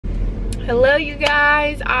Hello you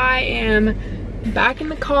guys, I am back in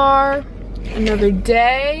the car. Another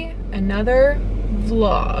day, another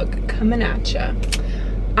vlog coming at ya.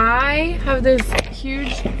 I have this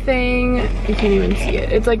huge thing, you can't even see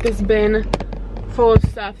it. It's like this bin full of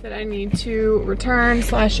stuff that I need to return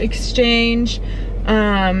 / exchange.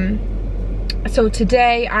 So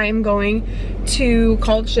today I am going to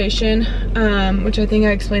College Station, which I think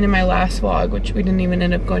I explained in my last vlog, which we didn't even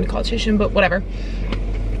end up going to College Station, but whatever.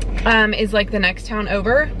 Is like the next town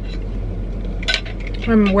over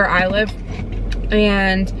from where I live,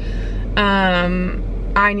 and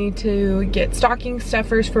I need to get stocking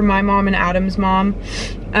stuffers for my mom and Adam's mom,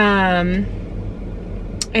 and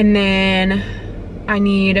then I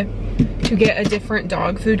need to get a different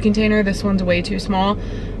dog food container. This one's way too small.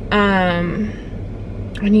 I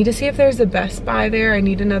need to see if there's a Best Buy there. I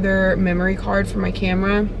need another memory card for my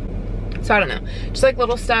camera. So I don't know, just like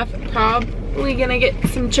little stuff. Probably gonna get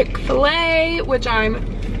some Chick-fil-A, which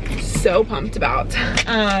I'm so pumped about.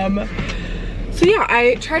 So yeah,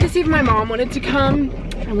 I tried to see if my mom wanted to come.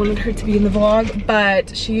 I wanted her to be in the vlog,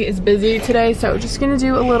 but she is busy today, so just gonna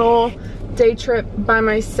do a little day trip by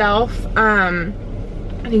myself. I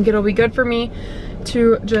think it'll be good for me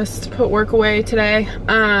to just put work away today,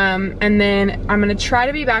 and then I'm gonna try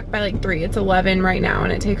to be back by like 3. It's 11 right now,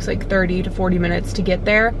 and it takes like 30 to 40 minutes to get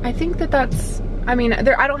there. I think that's, I mean,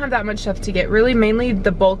 I don't have that much stuff to get. Really, mainly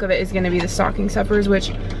the bulk of it is gonna be the stocking stuffers,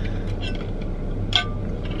 which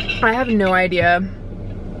I have no idea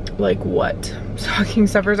like what stocking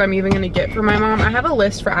stuffers I'm even gonna get for my mom. I have a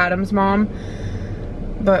list for Adam's mom,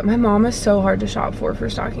 but my mom is so hard to shop for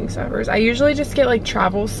stocking stuffers. I usually just get like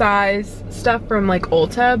travel size stuff from like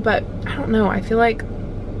Ulta, but I don't know, I feel like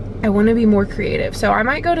I want to be more creative. So I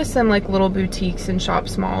might go to some like little boutiques and shop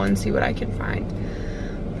small and see what I can find.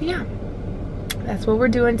 But yeah, that's what we're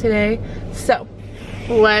doing today. So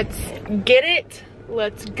let's get it.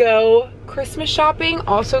 Let's go Christmas shopping.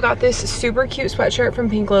 Also got this super cute sweatshirt from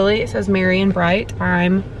Pink Lily. It says Merry and Bright.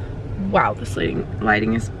 Wow, this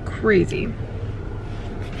lighting is crazy.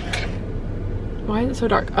 Why is it so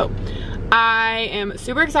dark? Oh, I am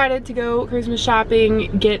super excited to go Christmas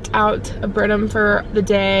shopping, get out of Brenham for the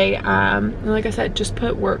day, and like I said, just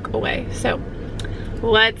put work away. So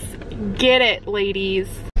let's get it, ladies.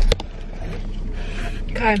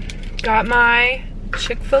 Okay, got my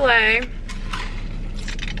Chick-fil-A.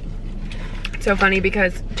 So funny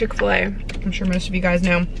because Chick-fil-A, I'm sure most of you guys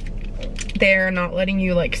know, they're not letting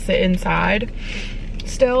you like sit inside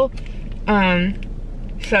still.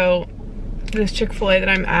 So this Chick-fil-A that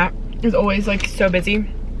I'm at is always like so busy,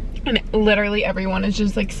 and literally everyone is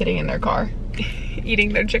just like sitting in their car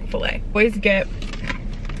eating their Chick-fil-A. Always get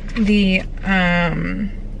the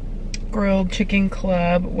grilled chicken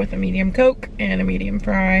club with a medium Coke and a medium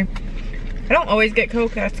fry. I don't always get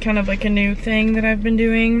Coke. That's kind of like a new thing that I've been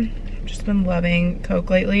doing. Just been loving Coke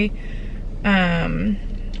lately. Adam's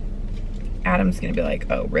gonna be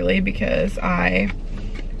like, oh really, because I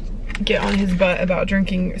get on his butt about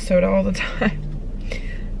drinking soda all the time.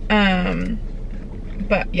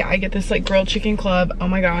 But yeah, I get this like grilled chicken club. Oh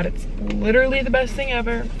my god, it's literally the best thing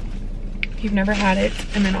ever if you've never had it.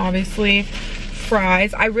 And then obviously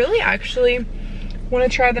fries. I really actually want to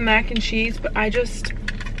try the mac and cheese, but I just,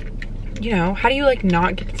 you know, how do you like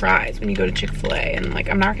not get fries when you go to Chick-fil-A? And like,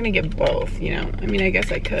 I'm not gonna get both, you know. I mean, I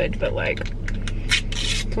guess I could, but like,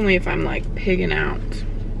 it's only if I'm like pigging out.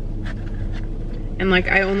 And like,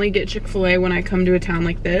 I only get Chick-fil-A when I come to a town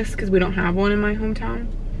like this, because we don't have one in my hometown.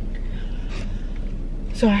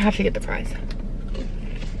 So I have to get the fries.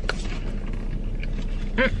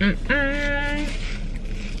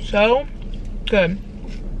 So good.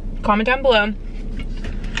 Comment down below,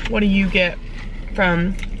 what do you get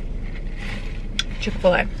from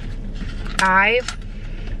Chick-fil-A?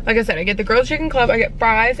 Like I said, I get the grilled chicken club, I get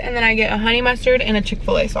fries, and then I get a honey mustard and a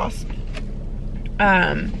Chick-fil-A sauce.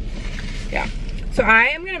 Yeah. So I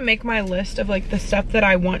am gonna make my list of like the stuff that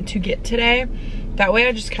I want to get today. That way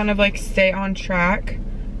I just kind of like stay on track.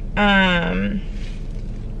 But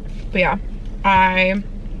yeah, I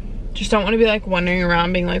just don't want to be like wandering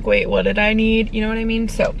around being like, wait, what did I need? You know what I mean?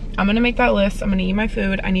 So I'm gonna make that list. I'm gonna eat my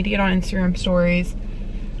food. I need to get on Instagram stories.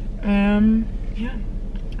 Yeah,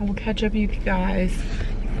 I will catch up with you guys.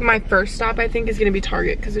 My first stop, I think, is gonna be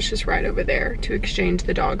Target, because it's just right over there to exchange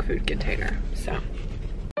the dog food container. So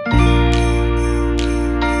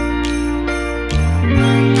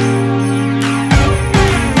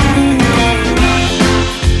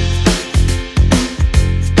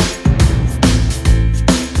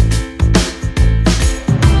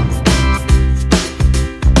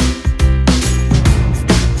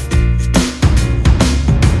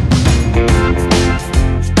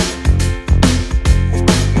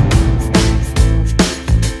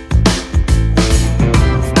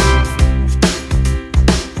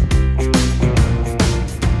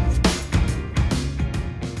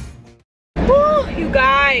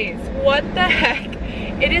what the heck?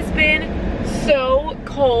 It has been so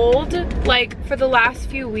cold like for the last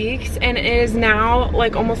few weeks, and it is now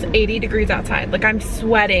like almost 80 degrees outside. Like I'm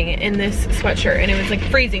sweating in this sweatshirt, and it was like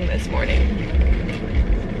freezing this morning.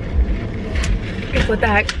 What the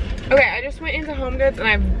heck? Okay, I just went into HomeGoods and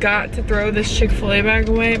I've got to throw this Chick-fil-A bag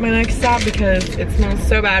away at my next stop because it smells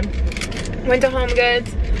so bad. Went to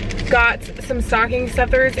HomeGoods, got some stocking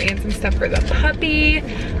stuffers and some stuff for the puppy.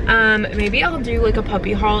 Maybe I'll do like a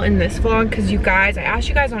puppy haul in this vlog because you guys, I asked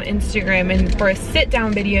you guys on Instagram, and for a sit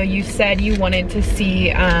down video you said you wanted to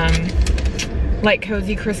see like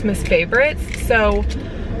cozy Christmas favorites. So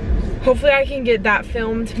hopefully I can get that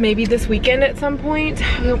filmed maybe this weekend at some point.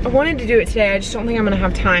 I wanted to do it today, I just don't think I'm gonna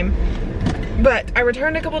have time. But I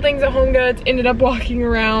returned a couple things at HomeGoods, ended up walking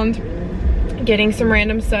around, getting some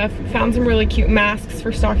random stuff. Found some really cute masks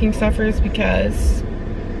for stocking stuffers because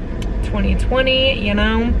 2020, you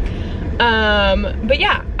know. But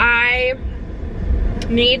yeah, I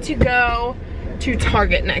need to go to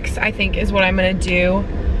Target next, I think is what I'm gonna do.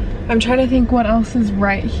 I'm trying to think what else is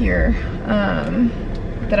right here.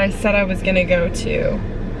 That I said I was gonna go to,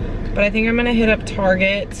 but I think I'm gonna hit up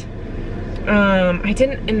Target. I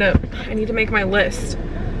didn't end up, I need to make my list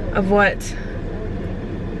of what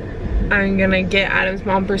I'm gonna get Adam's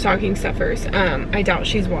mom for stocking stuffers. I doubt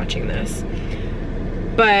she's watching this,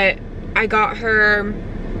 but I got her,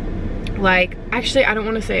 like, actually I don't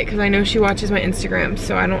want to say it because I know she watches my Instagram,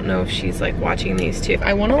 so I don't know if she's like watching these too.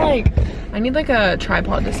 I want to like, I need like a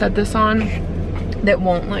tripod to set this on that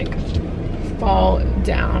won't like fall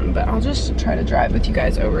down, but I'll just try to drive with you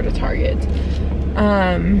guys over to Target.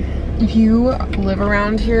 If you live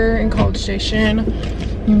around here in College Station,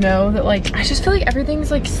 you know that like, I just feel like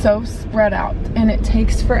everything's like so spread out and it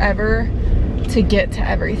takes forever to get to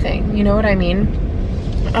everything, you know what I mean?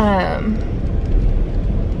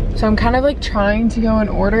 So I'm kind of like trying to go in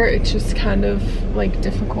order. It's just kind of like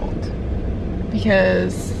difficult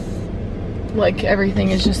because like everything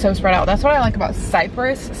is just so spread out. That's what I like about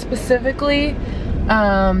Cypress specifically.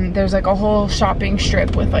 There's like a whole shopping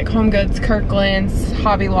strip with like HomeGoods, Kirkland's,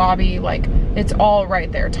 Hobby Lobby, like it's all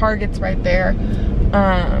right there. Target's right there.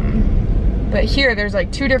 But here there's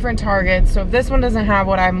like 2 different Targets. So if this one doesn't have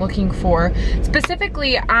what I'm looking for,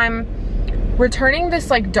 specifically I'm returning this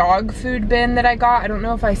like dog food bin that I got. I don't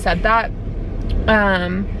know if I said that,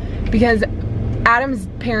 because Adam's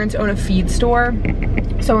parents own a feed store.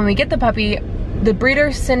 So when we get the puppy, the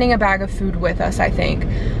breeder's sending a bag of food with us, I think.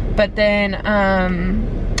 But then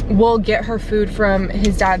we'll get her food from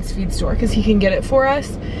his dad's feed store because he can get it for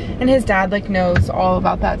us. And his dad like knows all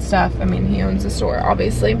about that stuff. I mean, he owns the store,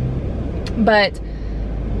 obviously. But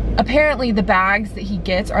apparently the bags that he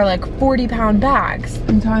gets are like 40-pound bags.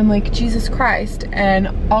 And so I'm like, Jesus Christ. And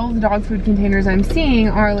all of the dog food containers I'm seeing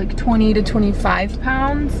are like 20 to 25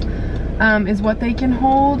 pounds is what they can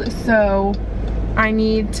hold. So I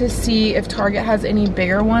need to see if Target has any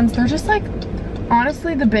bigger ones. They're just like,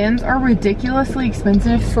 honestly, the bins are ridiculously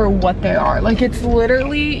expensive for what they are. Like it's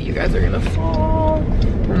literally, you guys are gonna fall.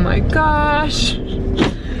 Oh my gosh.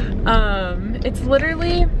 It's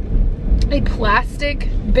literally a plastic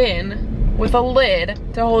bin with a lid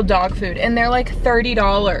to hold dog food, and they're like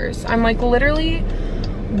 $30. I'm like, literally,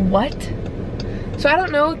 what? So I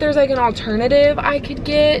don't know if there's like an alternative I could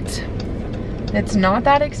get that's not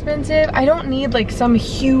that expensive. I don't need like some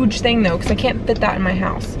huge thing though, because I can't fit that in my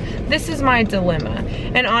house. This is my dilemma.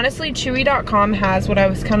 And honestly, Chewy.com has what I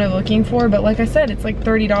was kind of looking for, but like I said, it's like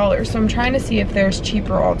 $30. So I'm trying to see if there's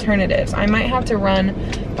cheaper alternatives. I might have to run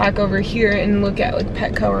back over here and look at like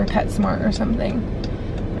Petco or PetSmart or something.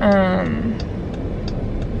 I'm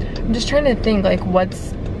just trying to think like what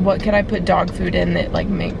could I put dog food in that like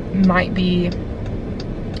might be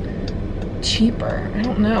cheaper. I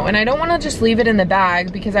don't know. And I don't want to just leave it in the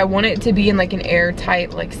bag because I want it to be in like an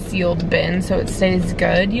airtight like sealed bin so it stays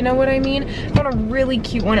good, you know what I mean? I got a really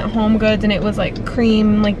cute one at HomeGoods and it was like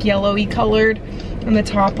cream, like yellowy colored, and the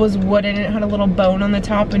top was wooden and it had a little bone on the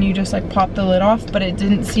top and you just like pop the lid off, but it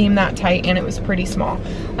didn't seem that tight and it was pretty small.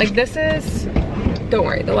 Like this is, don't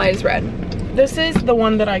worry, the light is red. This is the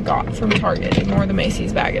one that I got from Target. Ignore the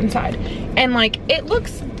Macy's bag inside. And like, it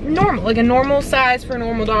looks normal, like a normal size for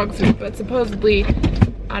normal dog food, but supposedly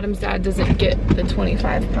Adam's dad doesn't get the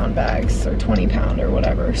 25-pound bags or 20-pound or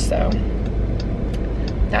whatever, so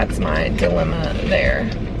that's my dilemma there.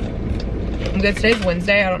 Good, today's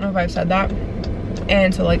Wednesday, I don't know if I've said that.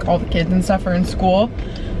 And so like all the kids and stuff are in school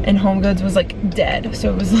and HomeGoods was like dead.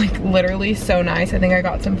 So it was like literally so nice. I think I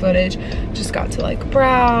got some footage. Just got to like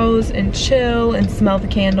browse and chill and smell the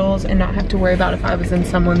candles and not have to worry about if I was in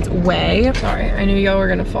someone's way. Sorry, I knew y'all were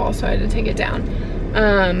gonna fall, so I had to take it down.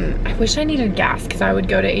 I wish I needed gas because I would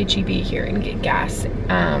go to HEB here and get gas.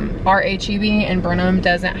 Our HEB in Burnham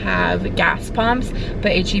doesn't have gas pumps,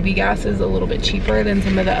 but HEB gas is a little bit cheaper than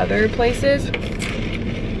some of the other places.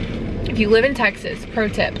 If you live in Texas, pro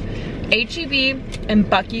tip, HEB and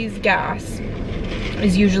Buc-ee's gas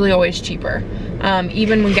is usually always cheaper.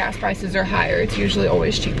 Even when gas prices are higher, it's usually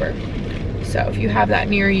always cheaper. So if you have that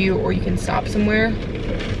near you or you can stop somewhere,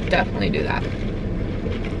 definitely do that.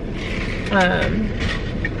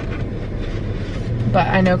 But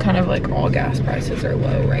I know kind of like all gas prices are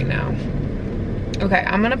low right now. Okay,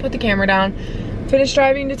 I'm gonna put the camera down, finish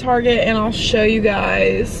driving to Target, and I'll show you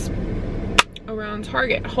guys around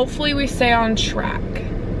Target. Hopefully we stay on track.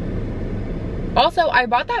 Also, I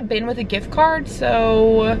bought that bin with a gift card,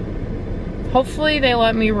 so hopefully they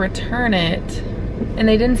let me return it. And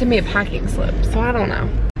they didn't send me a packing slip, so I don't know.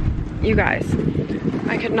 You guys,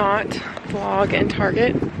 I could not vlog in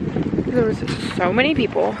Target. There was so many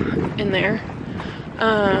people in there.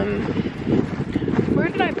 Where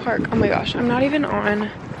did I park? Oh my gosh, I'm not even on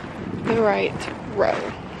the right row.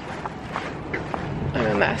 I'm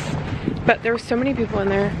a mess. But there were so many people in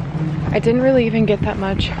there. I didn't really even get that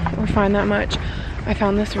much or find that much. I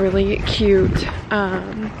found this really cute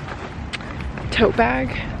tote bag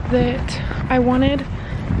that I wanted,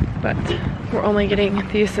 but we're only getting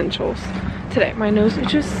the essentials today. My nose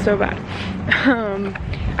is just so bad.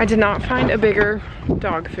 I did not find a bigger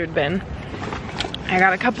dog food bin. I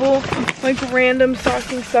got a couple like random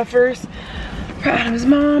stocking stuffers for Adam's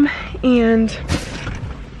mom and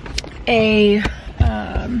a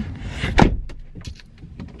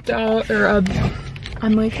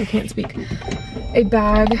I'm like, I can't speak. A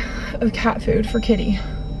bag of cat food for Kitty.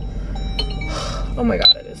 Oh my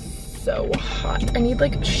god, it is so hot. I need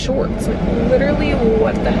like shorts. Like literally,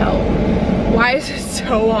 what the hell? Why is it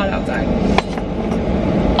so hot outside?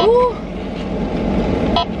 Oh,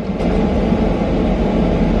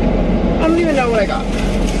 I don't even know what I got.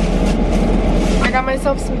 I got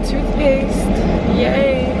myself some toothpaste.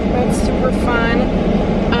 Yay, that's super fun.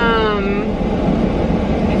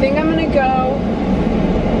 I think I'm gonna go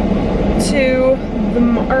to the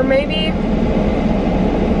mall, or maybe,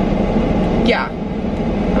 yeah.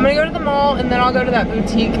 I'm gonna go to the mall and then I'll go to that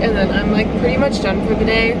boutique and then I'm like pretty much done for the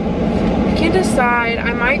day. I can't decide.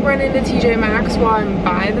 I might run into TJ Maxx while I'm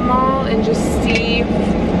by the mall and just see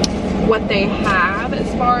what they have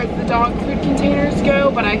as far as the dog food containers go,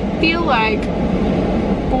 but I feel like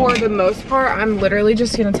for the most part I'm literally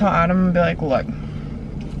just gonna tell Adam and be like, look,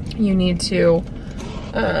 you need to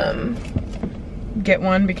get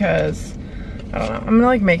one because I don't know, I'm gonna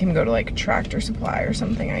like make him go to like Tractor Supply or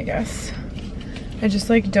something, I guess. I just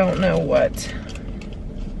like don't know what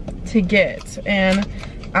to get, and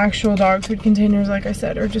actual dog food containers, like I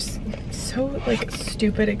said, are just so like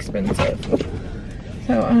stupid expensive.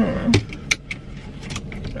 So I don't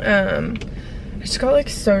know. I just got like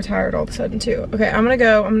so tired all of a sudden too. Okay, I'm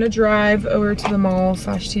gonna drive over to the mall /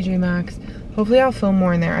 TJ Maxx. Hopefully I'll film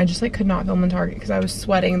more in there. I just like could not film in Target because I was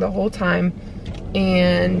sweating the whole time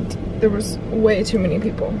and there was way too many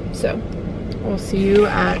people. So we'll see you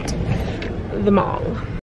at the mall.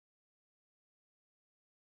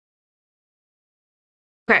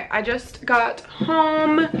 Okay, I just got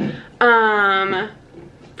home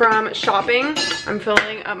from shopping. I'm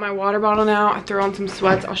filling up my water bottle now. I threw on some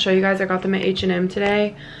sweats. I'll show you guys. I got them at H&M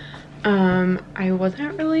today. I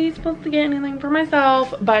wasn't really supposed to get anything for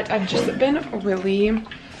myself, but I've just been really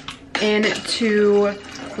into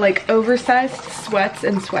like oversized sweats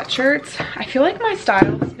and sweatshirts. I feel like my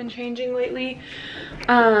style has been changing lately.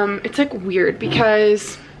 It's like weird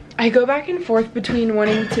because I go back and forth between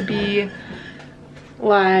wanting to be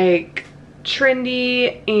like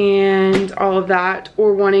trendy and all of that,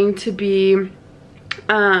 or wanting to be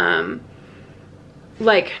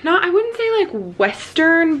like, not, I wouldn't say like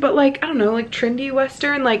Western, but like, I don't know, like trendy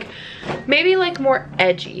Western, like maybe like more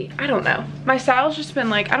edgy. I don't know. My style's just been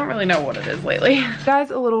like, I don't really know what it is lately. Guys,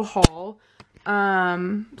 a little haul,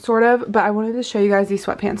 sort of, but I wanted to show you guys these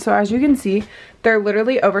sweatpants. So as you can see, they're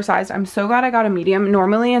literally oversized. I'm so glad I got a medium.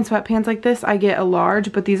 Normally in sweatpants like this, I get a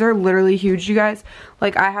large, but these are literally huge, you guys.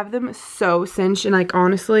 Like I have them so cinched, and like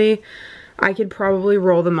honestly, I could probably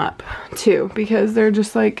roll them up too because they're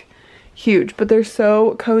just like huge, but they're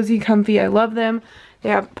so cozy, comfy. I love them. They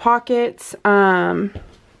have pockets.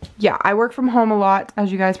 Yeah, I work from home a lot,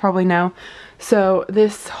 as you guys probably know, so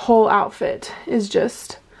this whole outfit is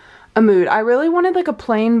just a mood. I really wanted like a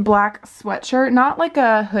plain black sweatshirt, not like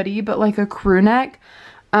a hoodie, but like a crew neck.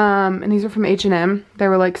 And these are from H&M. They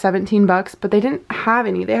were like 17 bucks, but they didn't have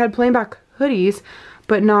any. They had plain black hoodies,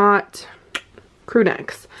 but not crew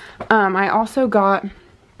necks. I also got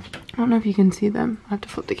I don't know if you can see them. I have to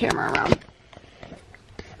flip the camera around.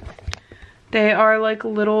 They are like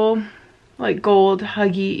little like gold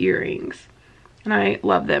huggy earrings. And I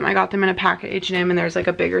love them. I got them in a pack at H&M, and there's like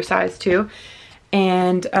a bigger size too.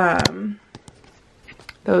 And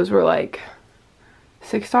those were like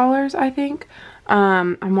 $6, I think.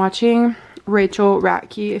 I'm watching Rachel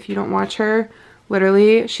Ratke. If you don't watch her,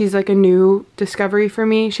 literally, she's like a new discovery for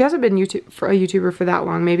me. She hasn't been a YouTuber for that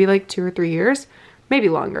long, maybe like 2 or 3 years, maybe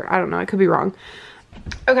longer. I don't know, I could be wrong.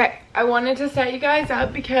 Okay, I wanted to set you guys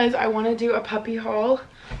up because I want to do a puppy haul.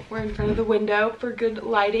 We're in front of the window for good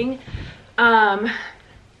lighting. I'm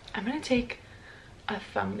gonna take a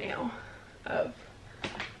thumbnail of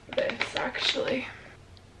this actually.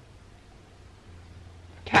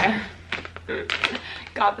 Okay.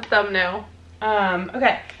 Got the thumbnail.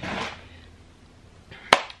 Okay.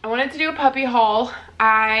 I wanted to do a puppy haul.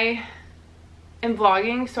 I am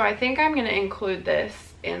vlogging, so I think I'm gonna include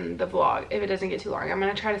this in the vlog if it doesn't get too long. I'm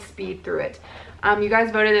gonna try to speed through it. You guys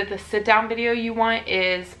voted that the sit down video you want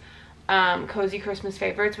is cozy Christmas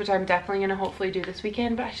favorites, which I'm definitely gonna hopefully do this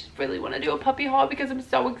weekend, but I just really want to do a puppy haul because I'm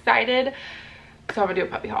so excited. So I'm gonna do a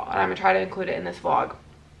puppy haul, and I'm gonna try to include it in this vlog.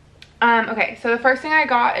 Okay, so the first thing I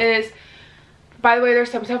got is, by the way,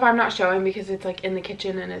 there's some stuff I'm not showing because it's like in the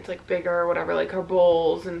kitchen and it's like bigger or whatever, like her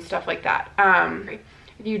bowls and stuff like that.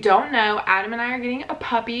 If you don't know, Adam and I are getting a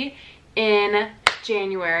puppy in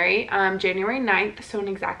January, January 9th, so in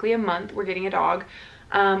exactly a month we're getting a dog.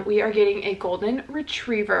 We are getting a golden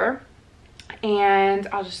retriever, and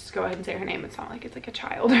I'll just go ahead and say her name. It's not like it's like a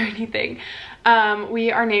child or anything.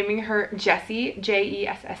 We are naming her Jessie,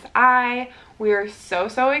 Jessi. We are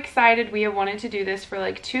so excited. We have wanted to do this for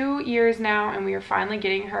like 2 years now, and we are finally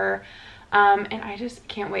getting her. And I just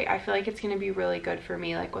can't wait. I feel like it's gonna be really good for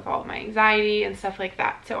me, like with all of my anxiety and stuff like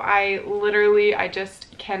that. So I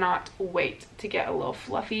just cannot wait to get a little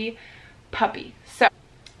fluffy puppy. So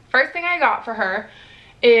first thing I got for her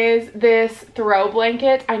is this throw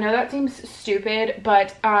blanket. I know that seems stupid,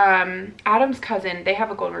 but Adam's cousin, they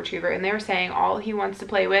have a golden retriever, and they were saying all he wants to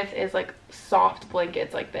play with is like soft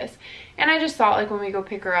blankets like this. And I just thought, like, when we go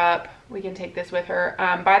pick her up, we can take this with her.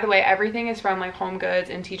 By the way, everything is from like Home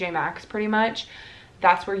Goods and TJ Maxx pretty much.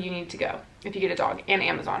 That's where you need to go if you get a dog, and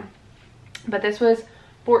Amazon. But this was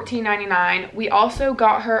 $14.99. We also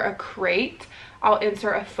got her a crate. I'll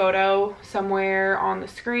insert a photo somewhere on the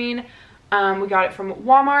screen. We got it from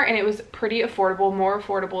Walmart, and it was pretty affordable, more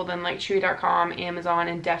affordable than like Chewy.com, Amazon,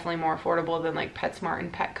 and definitely more affordable than like PetSmart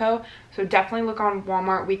and Petco. So definitely look on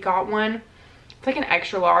Walmart. We got one. It's like an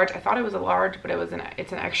extra large. I thought it was a large, but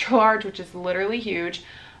it's an extra large, which is literally huge.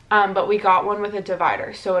 But we got one with a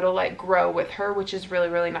divider, so it'll like grow with her, which is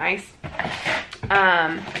really nice.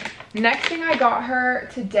 Next thing I got her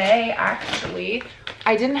today, actually,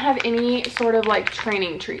 I didn't have any sort of like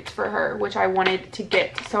training treats for her, which I wanted to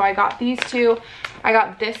get. So I got these two. I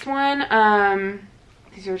got this one.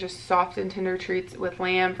 These are just soft and tender treats with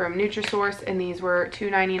lamb from Nutrisource, and these were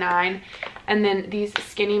 $2.99. And then these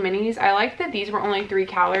skinny minis, I like that these were only 3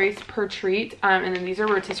 calories per treat. And then these are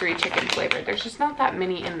rotisserie chicken flavored. There's just not that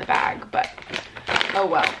many in the bag, but oh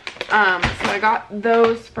well. So I got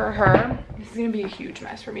those for her. This is gonna be a huge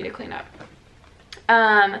mess for me to clean up.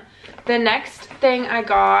 The next thing I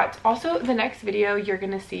got, also the next video you're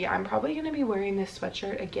gonna see, I'm probably gonna be wearing this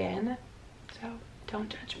sweatshirt again, so don't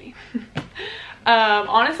judge me.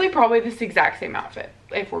 Honestly, probably this exact same outfit,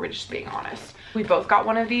 if we're just being honest. We both got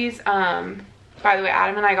one of these. By the way,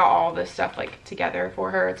 Adam and I got all this stuff like together for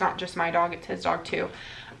her. It's not just my dog, it's his dog too.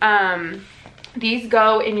 These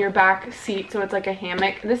go in your back seat, so it's like a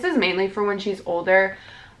hammock. This is mainly for when she's older,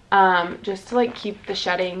 just to like keep the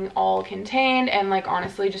shedding all contained, and like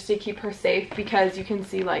honestly just to keep her safe, because you can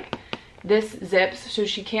see like this zips so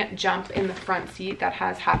she can't jump in the front seat. That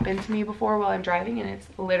has happened to me before while I'm driving, and it's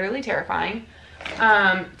literally terrifying.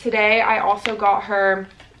 Today I also got her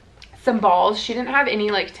some balls. She didn't have any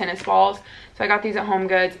like tennis balls, so I got these at Home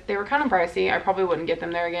Goods. They were kind of pricey. I probably wouldn't get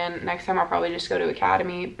them there again. Next time I'll probably just go to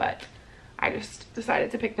Academy, but I just decided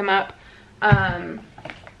to pick them up.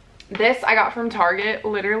 This I got from Target,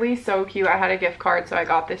 literally so cute. I had a gift card, so I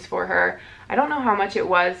got this for her. I don't know how much it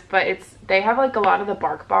was, but they have like a lot of the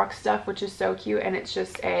BarkBox stuff, which is so cute, and it's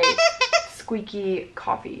just a squeaky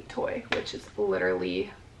coffee toy, which is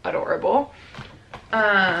literally adorable.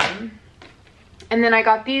 And then I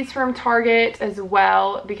got these from Target as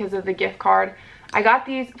well because of the gift card. I got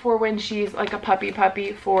these for when she's like a puppy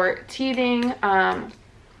for teething.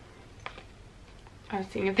 I was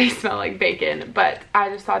seeing if they smell like bacon, but I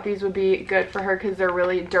just thought these would be good for her because they're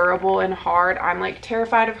really durable and hard. I'm like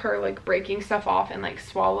terrified of her like breaking stuff off and like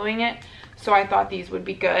swallowing it, so I thought these would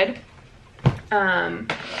be good.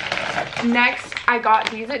 Next, I got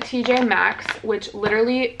these at TJ Maxx, which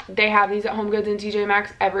literally they have these at HomeGoods and TJ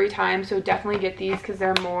Maxx every time. So definitely get these because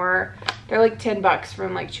they're like 10 bucks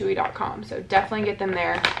from like Chewy.com. So definitely get them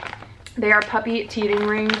there. They are puppy teething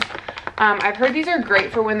rings. I've heard these are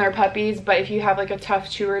great for when they're puppies, but if you have like a tough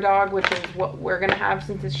chewer dog, which is what we're gonna have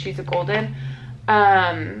since she's a golden,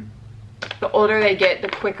 the older they get, the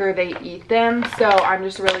quicker they eat them. So I'm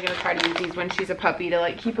just really gonna try to use these when she's a puppy to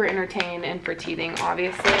like keep her entertained and for teething,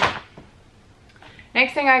 obviously.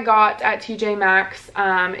 Next thing I got at TJ Maxx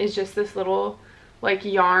is just this little like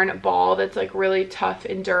yarn ball that's like really tough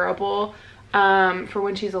and durable for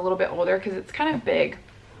when she's a little bit older, because it's kind of big.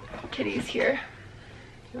 Kitty's here.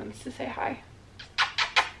 He wants to say hi.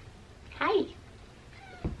 Hi.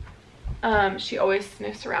 She always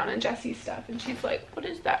sniffs around in Jessie's stuff and she's like, what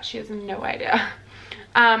is that? She has no idea.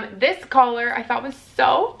 This collar I thought was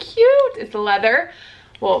so cute. It's leather,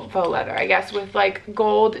 well, faux leather, I guess, with like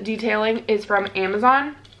gold detailing. Is from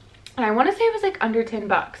Amazon. And I want to say it was like under 10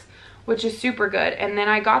 bucks, which is super good. And then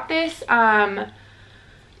I got this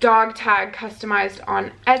dog tag customized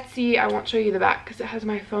on Etsy. I won't show you the back because it has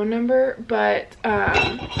my phone number, but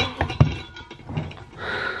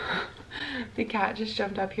the cat just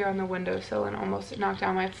jumped up here on the windowsill and almost knocked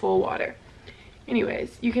down my full water.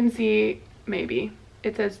 Anyways, you can see, maybe,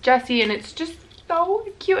 it says Jessie and it's just so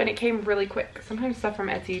cute and it came really quick. Sometimes stuff from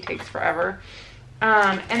Etsy takes forever.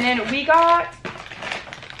 And then we got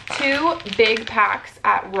 2 big packs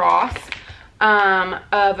at Ross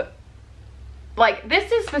of, like,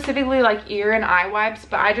 this is specifically like ear and eye wipes,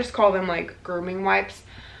 but I just call them like grooming wipes.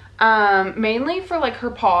 Mainly for like her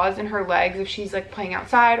paws and her legs if she's like playing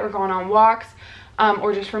outside or going on walks,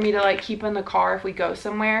 or just for me to like keep in the car if we go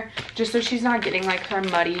somewhere, just so she's not getting like her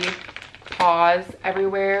muddy paws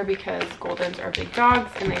everywhere, because Goldens are big dogs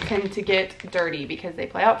and they tend to get dirty because they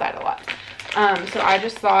play outside a lot. So I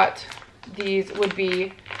just thought these would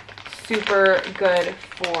be super good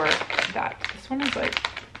for that. This one is like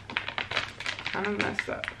kind of messed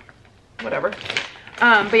up, whatever.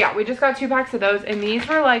 But yeah, we just got 2 packs of those and these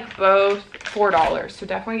were like both $4, so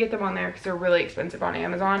definitely get them on there because they're really expensive on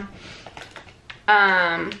Amazon.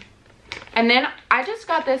 And then I just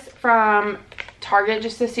got this from Target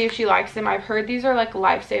just to see if she likes them. I've heard these are like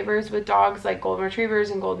lifesavers with dogs, like golden retrievers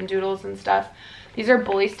and golden doodles and stuff. These are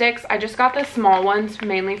bully sticks. I just got the small ones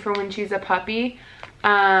mainly for when she's a puppy.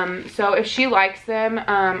 So if she likes them,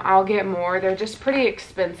 I'll get more. They're just pretty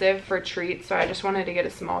expensive for treats, so I just wanted to get a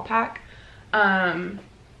small pack. I'm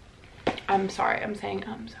sorry, I'm saying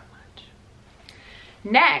so much.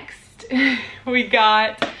 Next, we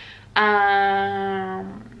got,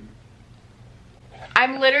 I'm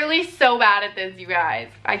literally so bad at this, you guys.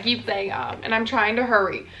 I keep saying and I'm trying to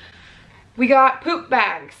hurry. We got poop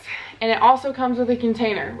bags, and it also comes with a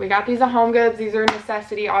container. We got these at HomeGoods. These are a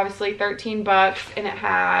necessity, obviously, 13 bucks, and it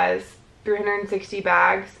has 360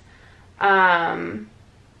 bags. I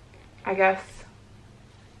guess,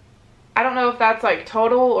 I don't know if that's like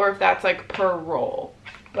total or if that's like per roll,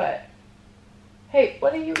 but hey,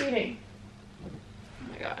 what are you eating? Oh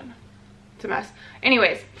my god, it's a mess.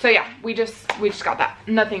 Anyways, so yeah, we just got that.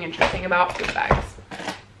 Nothing interesting about food bags.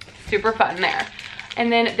 Super fun there. And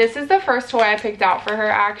then this is the first toy I picked out for her,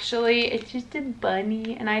 actually. It's just a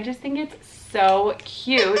bunny and I just think it's so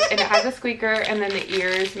cute, and it has a squeaker and then the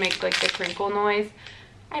ears make like the crinkle noise.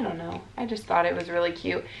 I don't know, I just thought it was really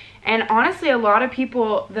cute. And honestly, a lot of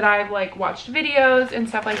people that I've like watched videos and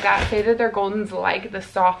stuff like that say that their Goldens like the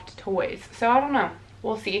soft toys. So I don't know,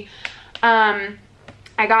 we'll see. I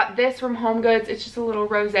got this from HomeGoods. It's just a little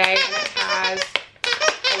rosé and it has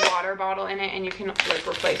a water bottle in it, and you can like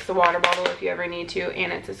replace the water bottle if you ever need to,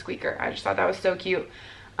 and it's a squeaker. I just thought that was so cute.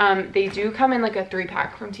 They do come in like a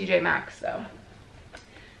 3-pack from TJ Maxx though.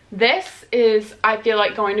 This is, I feel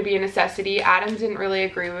like, going to be a necessity. Adam didn't really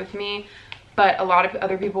agree with me, but a lot of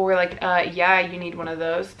other people were like, yeah, you need one of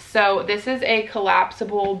those. So this is a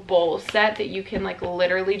collapsible bowl set that you can like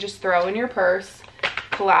literally just throw in your purse,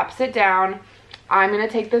 collapse it down. I'm gonna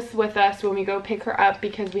take this with us when we go pick her up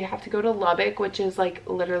because we have to go to Lubbock, which is like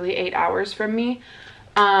literally 8 hours from me.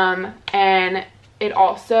 And it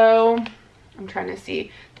also, I'm trying to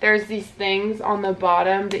see, there's these things on the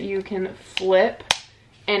bottom that you can flip,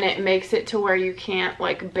 and it makes it to where you can't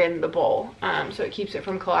like bend the bowl, so it keeps it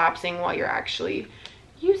from collapsing while you're actually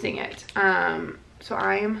using it. So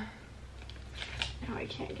now I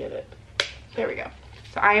can't get it. There we go.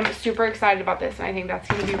 So I am super excited about this, and I think that's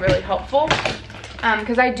going to be really helpful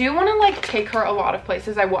because I do want to like take her a lot of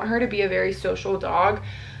places. I want her to be a very social dog,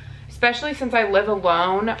 especially since I live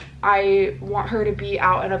alone. I want her to be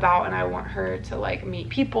out and about, and I want her to like meet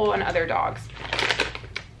people and other dogs.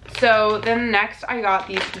 So then next I got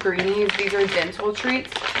these greenies. These are dental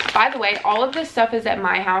treats. By the way, all of this stuff is at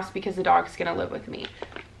my house because the dog's gonna live with me.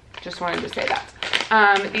 Just wanted to say that.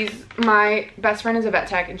 My best friend is a vet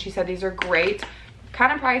tech and she said these are great.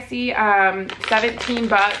 Kind of pricey, 17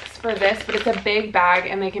 bucks for this, but it's a big bag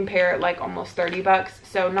and they compare like almost 30 bucks.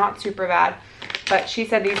 So not super bad, but she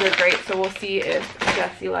said these are great. So we'll see if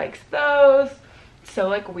Jessie likes those. So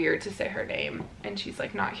like weird to say her name and she's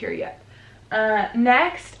like not here yet.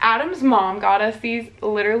 Next, Adam's mom got us these,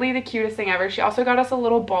 literally the cutest thing ever. She also got us a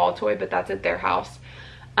little ball toy, but that's at their house.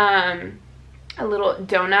 A little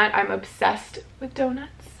donut. I'm obsessed with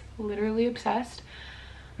donuts, literally obsessed.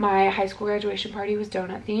 My high school graduation party was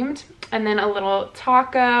donut themed. And then a little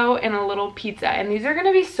taco and a little pizza. And these are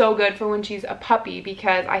gonna be so good for when she's a puppy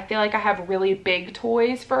because I feel like I have really big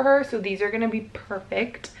toys for her. So these are gonna be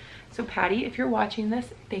perfect. So Patty, if you're watching this,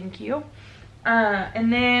 thank you.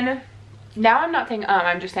 And then, now I'm not saying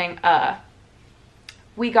I'm just saying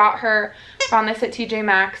we got her, found this at TJ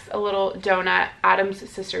Maxx, a little donut. Adam's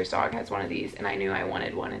sister's dog has one of these and I knew I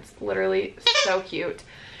wanted one. It's literally so cute.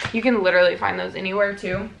 You can literally find those anywhere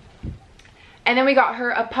too. And then we got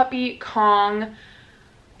her a puppy Kong.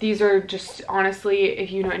 These are just, honestly,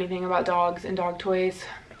 if you know anything about dogs and dog toys,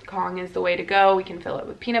 Kong is the way to go. We can fill it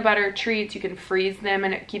with peanut butter, treats. You can freeze them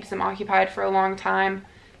and it keeps them occupied for a long time.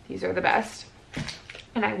 These are the best.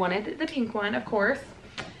 And I wanted the pink one, of course.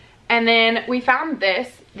 And then we found this.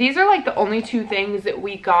 These are like the only two things that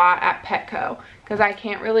we got at Petco because I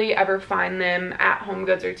can't really ever find them at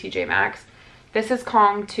HomeGoods or TJ Maxx. This is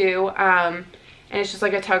Kong too, and it's just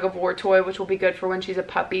like a tug of war toy, which will be good for when she's a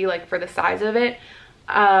puppy, like for the size of it.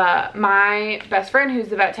 My best friend who's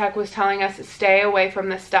the vet tech was telling us to stay away from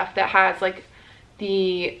the stuff that has like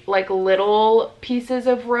the like little pieces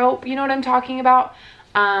of rope, you know what I'm talking about,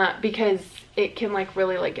 because it can like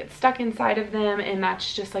really like get stuck inside of them and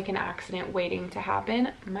that's just like an accident waiting to happen.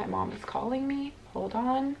 My mom is calling me. Hold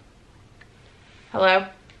on. Hello?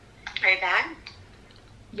 Are you back?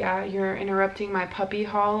 Yeah, you're interrupting my puppy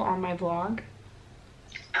haul on my vlog.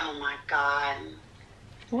 Oh my god.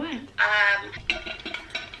 What?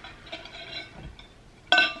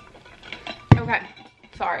 Okay,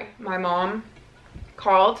 sorry. My mom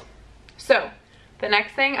called. So, the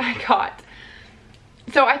next thing I got.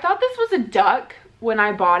 So, I thought this was a duck when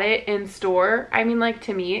I bought it in store. I mean, like,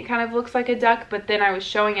 to me, it kind of looks like a duck. But then I was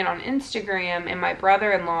showing it on Instagram and my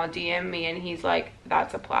brother-in-law DM'd me and he's like,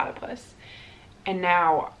 that's a platypus. And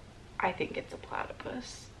now I think it's a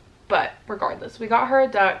platypus. But regardless, we got her a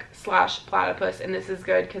duck / platypus and this is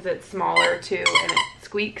good because it's smaller too and it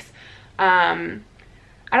squeaks. I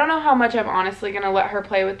don't know how much I'm honestly gonna let her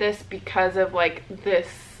play with this because of like this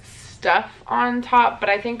stuff on top, but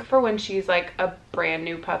I think for when she's like a brand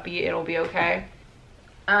new puppy it'll be okay.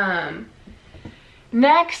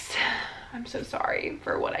 Next, I'm so sorry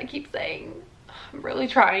for what I keep saying. I'm really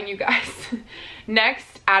trying, you guys.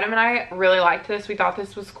 Next, Adam and I really liked this. We thought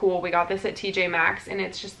this was cool. We got this at TJ Maxx and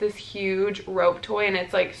it's just this huge rope toy and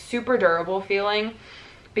it's like super durable feeling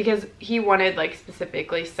because he wanted like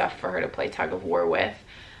specifically stuff for her to play tug of war with.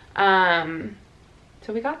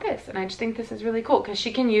 So we got this and I just think this is really cool because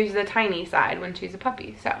she can use the tiny side when she's a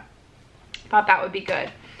puppy. So thought that would be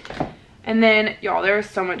good. And then y'all, there's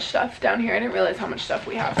so much stuff down here. I didn't realize how much stuff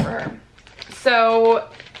we have for her. So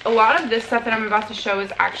a lot of this stuff that I'm about to show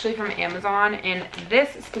is actually from Amazon, and this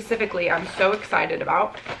specifically I'm so excited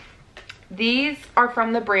about. These are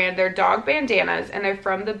from the brand, they're dog bandanas, and they're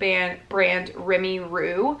from the brand Remy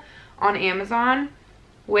Roo on Amazon,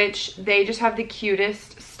 which they just have the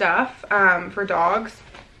cutest stuff for dogs.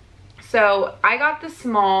 So I got the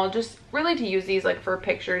small, just really to use these like for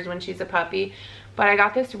pictures when she's a puppy, but I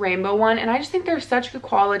got this rainbow one and I just think they're such good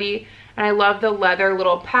quality. And I love the leather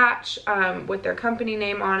little patch with their company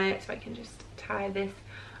name on it. So I can just tie this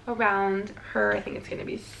around her. I think it's going to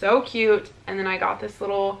be so cute. And then I got this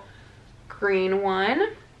little green one.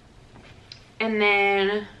 And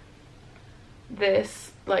then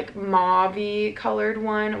this like mauve-y colored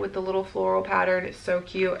one with the little floral pattern. It's so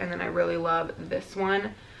cute. And then I really love this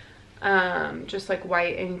one. Just like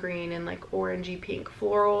white and green and like orangey pink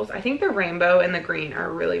florals. I think the rainbow and the green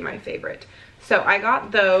are really my favorite. So I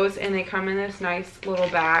got those and they come in this nice little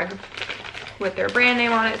bag with their brand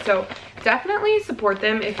name on it. So definitely support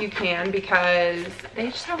them if you can because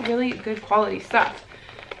they just have really good quality stuff.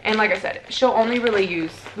 And like I said, she'll only really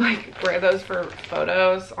wear those for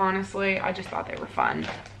photos, honestly. I just thought they were fun.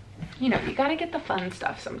 You know, you gotta get the fun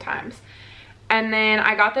stuff sometimes. And then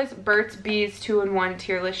I got this Burt's Bees 2-in-1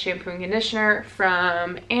 Tearless Shampoo and Conditioner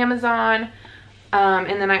from Amazon.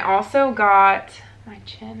 And then I also got, my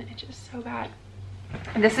chin itches so bad.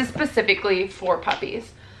 And this is specifically for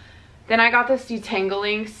puppies. Then I got this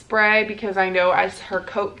detangling spray because I know as her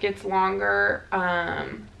coat gets longer,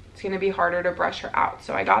 it's gonna be harder to brush her out.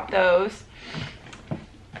 So I got those.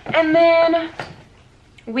 And then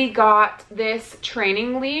we got this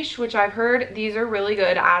training leash, which I've heard these are really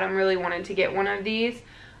good. Adam really wanted to get one of these.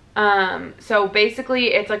 So basically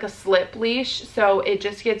it's like a slip leash, so it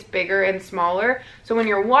just gets bigger and smaller. So when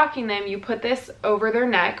you're walking them, you put this over their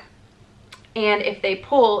neck, and if they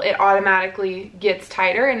pull, it automatically gets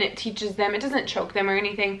tighter, and it teaches them, it doesn't choke them or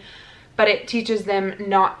anything, but it teaches them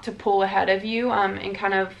not to pull ahead of you, and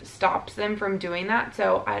kind of stops them from doing that.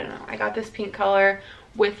 So I don't know, I got this pink color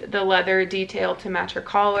with the leather detail to match her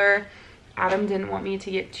collar. Adam didn't want me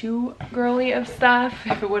to get too girly of stuff.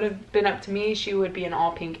 If it would have been up to me, she would be in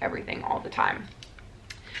all pink everything all the time.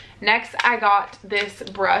 Next, I got this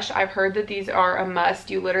brush. I've heard that these are a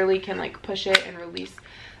must. You literally can like push it and release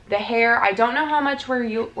the hair. I don't know how much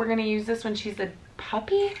we're gonna use this when she's a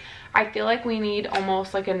puppy. I feel like we need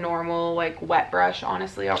almost like a normal like wet brush.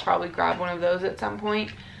 Honestly, I'll probably grab one of those at some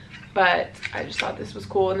point, but I just thought this was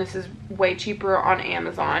cool, and this is way cheaper on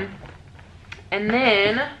Amazon. And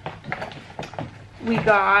then we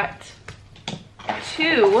got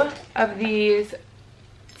 2 of these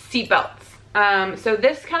seat belts. So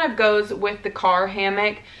this kind of goes with the car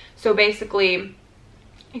hammock. So basically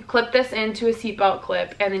you clip this into a seatbelt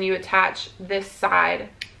clip, and then you attach this side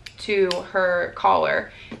to her collar,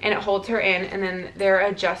 and it holds her in, and then they're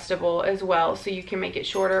adjustable as well, so you can make it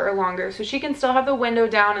shorter or longer, so she can still have the window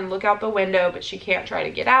down and look out the window, but she can't try to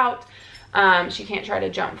get out. She can't try to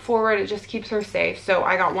jump forward. It just keeps her safe. So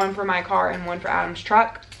I got one for my car and one for Adam's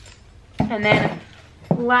truck. And then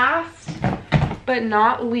last but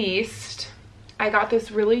not least, I got this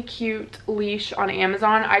really cute leash on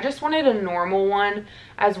Amazon. I just wanted a normal one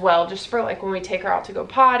as well, just for like when we take her out to go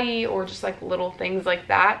potty or just like little things like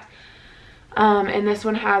that. And this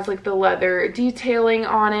one has like the leather detailing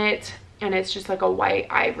on it, and it's just like a white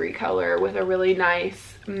ivory color with a really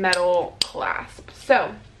nice metal clasp.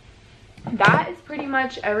 So that is pretty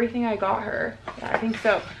much everything I got her. Yeah, I think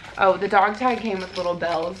so. Oh, the dog tag came with little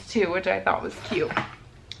bells too, which I thought was cute.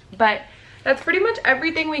 But that's pretty much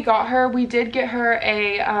everything we got her. We did get her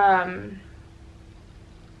a,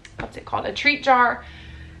 what's it called? A treat jar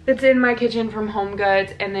that's in my kitchen from Home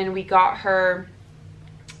Goods. And then we got her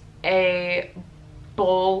a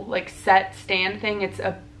bowl, like set stand thing.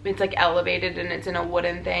 It's like elevated, and it's in a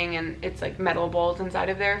wooden thing, and it's like metal bowls inside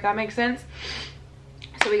of there, if that makes sense.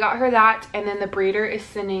 So we got her that, and then the breeder is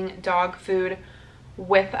sending dog food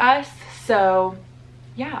with us. So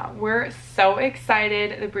yeah, we're so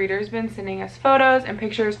excited. The breeder's been sending us photos and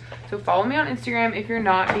pictures. So follow me on Instagram if you're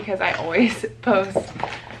not, because I always post,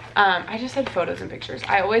 I just said photos and pictures.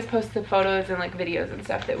 I always post the photos and like videos and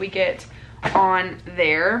stuff that we get on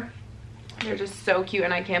there. They're just so cute,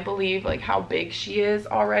 and I can't believe like how big she is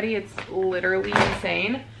already. It's literally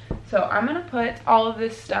insane. So I'm gonna put all of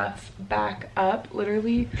this stuff back up.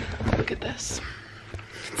 Literally, look at this.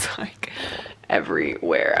 It's like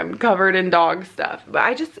everywhere. I'm covered in dog stuff, but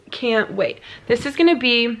I just can't wait. This is gonna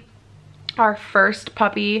be our first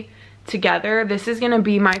puppy together. This is gonna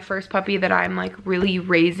be my first puppy that I'm like really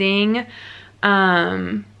raising,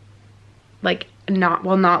 like not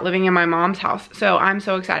living in my mom's house. So I'm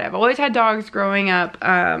so excited. I've always had dogs growing up,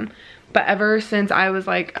 but ever since I was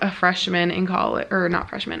like a freshman in college, or not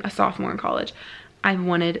freshman, a sophomore in college, I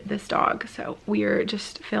wanted this dog. So we're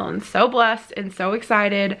just feeling so blessed and so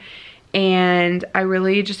excited. And I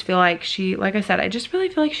really just feel like she, like I said, I just really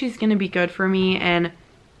feel like she's gonna be good for me, and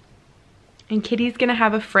Kitty's gonna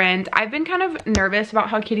have a friend. I've been kind of nervous about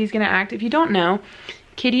how Kitty's gonna act. If you don't know,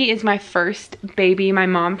 Kitty is my first baby. My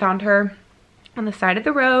mom found her on the side of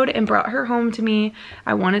the road and brought her home to me.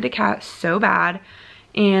 I wanted a cat so bad,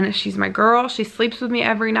 and she's my girl. She sleeps with me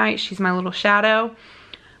every night. She's my little shadow.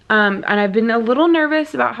 And I've been a little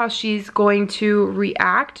nervous about how she's going to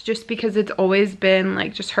react, just because it's always been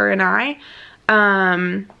like just her and I.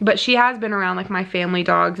 But she has been around like my family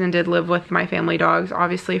dogs and did live with my family dogs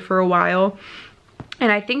obviously for a while.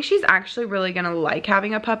 And I think she's actually really gonna like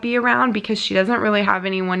having a puppy around, because she doesn't really have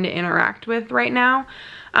anyone to interact with right now.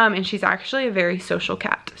 And she's actually a very social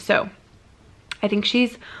cat. So I think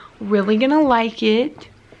she's really gonna like it.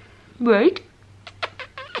 Right?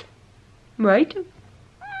 Right?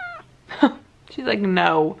 She's like,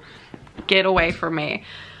 no, get away from me.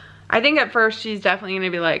 I think at first she's definitely gonna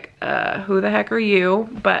be like, who the heck are you?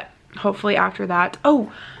 But hopefully after that,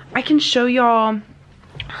 oh, I can show y'all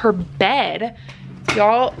her bed.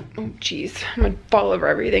 Y'all, oh geez, I'm gonna fall over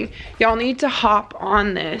everything. Y'all need to hop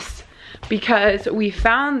on this, because we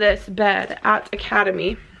found this bed at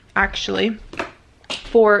Academy actually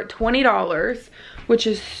for $20, which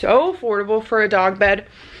is so affordable for a dog bed.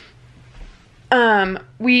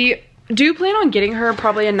 We do plan on getting her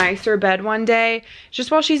probably a nicer bed one day. Just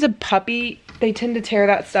while she's a puppy, they tend to tear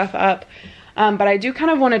that stuff up. But I do kind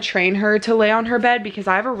of want to train her to lay on her bed because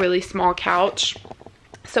I have a really small couch.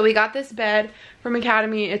 So we got this bed from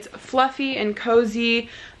Academy. It's fluffy and cozy.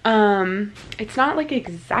 It's not like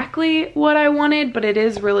exactly what I wanted, but it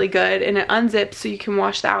is really good, and it unzips so you can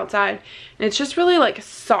wash the outside, and it's just really like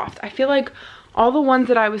soft. I feel like all the ones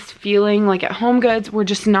that I was feeling like at HomeGoods were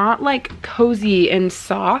just not like cozy and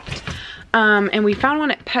soft. And we found one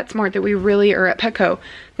at PetSmart that we really, or at Petco,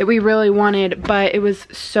 that we really wanted, but it was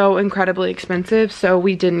so incredibly expensive, so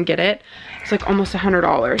we didn't get it. It's like almost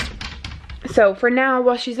 $100. So for now,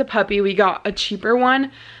 while she's a puppy, we got a cheaper one.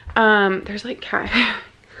 There's like cat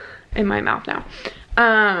in my mouth now.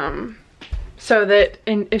 So that,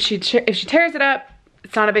 and if she tears it up,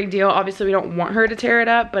 it's not a big deal. Obviously we don't want her to tear it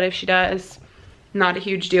up, but if she does, not a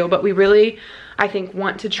huge deal. But we really, I think,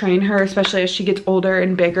 want to train her, especially as she gets older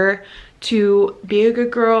and bigger, to be a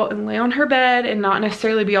good girl and lay on her bed and not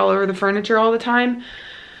necessarily be all over the furniture all the time.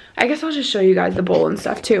 I guess I'll just show you guys the bowl and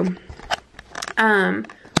stuff too.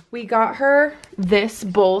 We got her this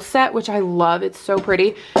bowl set, which I love. It's so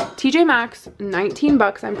pretty. TJ Maxx, 19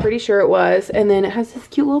 bucks, I'm pretty sure it was. And then it has this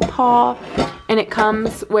cute little paw, and it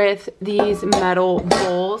comes with these metal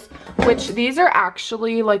bowls, which these are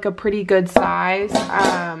actually like a pretty good size.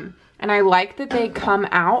 And I like that they come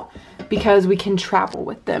out because we can travel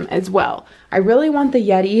with them as well. I really want the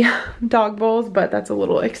Yeti dog bowls, but that's a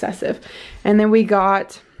little excessive. And then we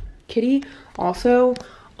got, Kitty also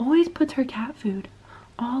always puts her cat food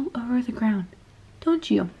all over the ground,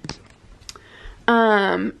 don't you?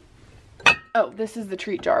 Oh, this is the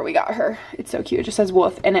treat jar we got her. It's so cute. It just says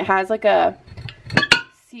Woof, and it has like a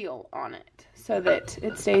seal on it so that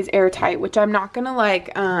it stays airtight, which I'm not gonna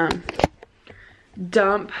like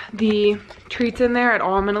dump the treats in there at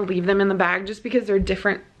all. I'm gonna leave them in the bag just because they're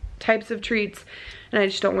different types of treats, and I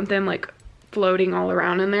just don't want them like floating all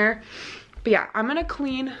around in there. But yeah, I'm gonna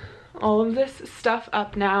clean all of this stuff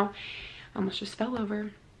up now. Almost just fell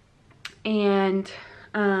over. And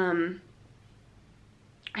I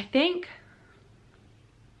think,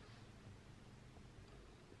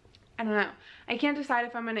 I don't know. I can't decide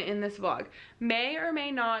if I'm going to end this vlog. May or may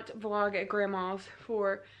not vlog at Grandma's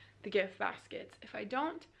for the gift baskets. If I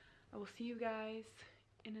don't, I will see you guys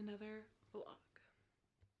in another vlog.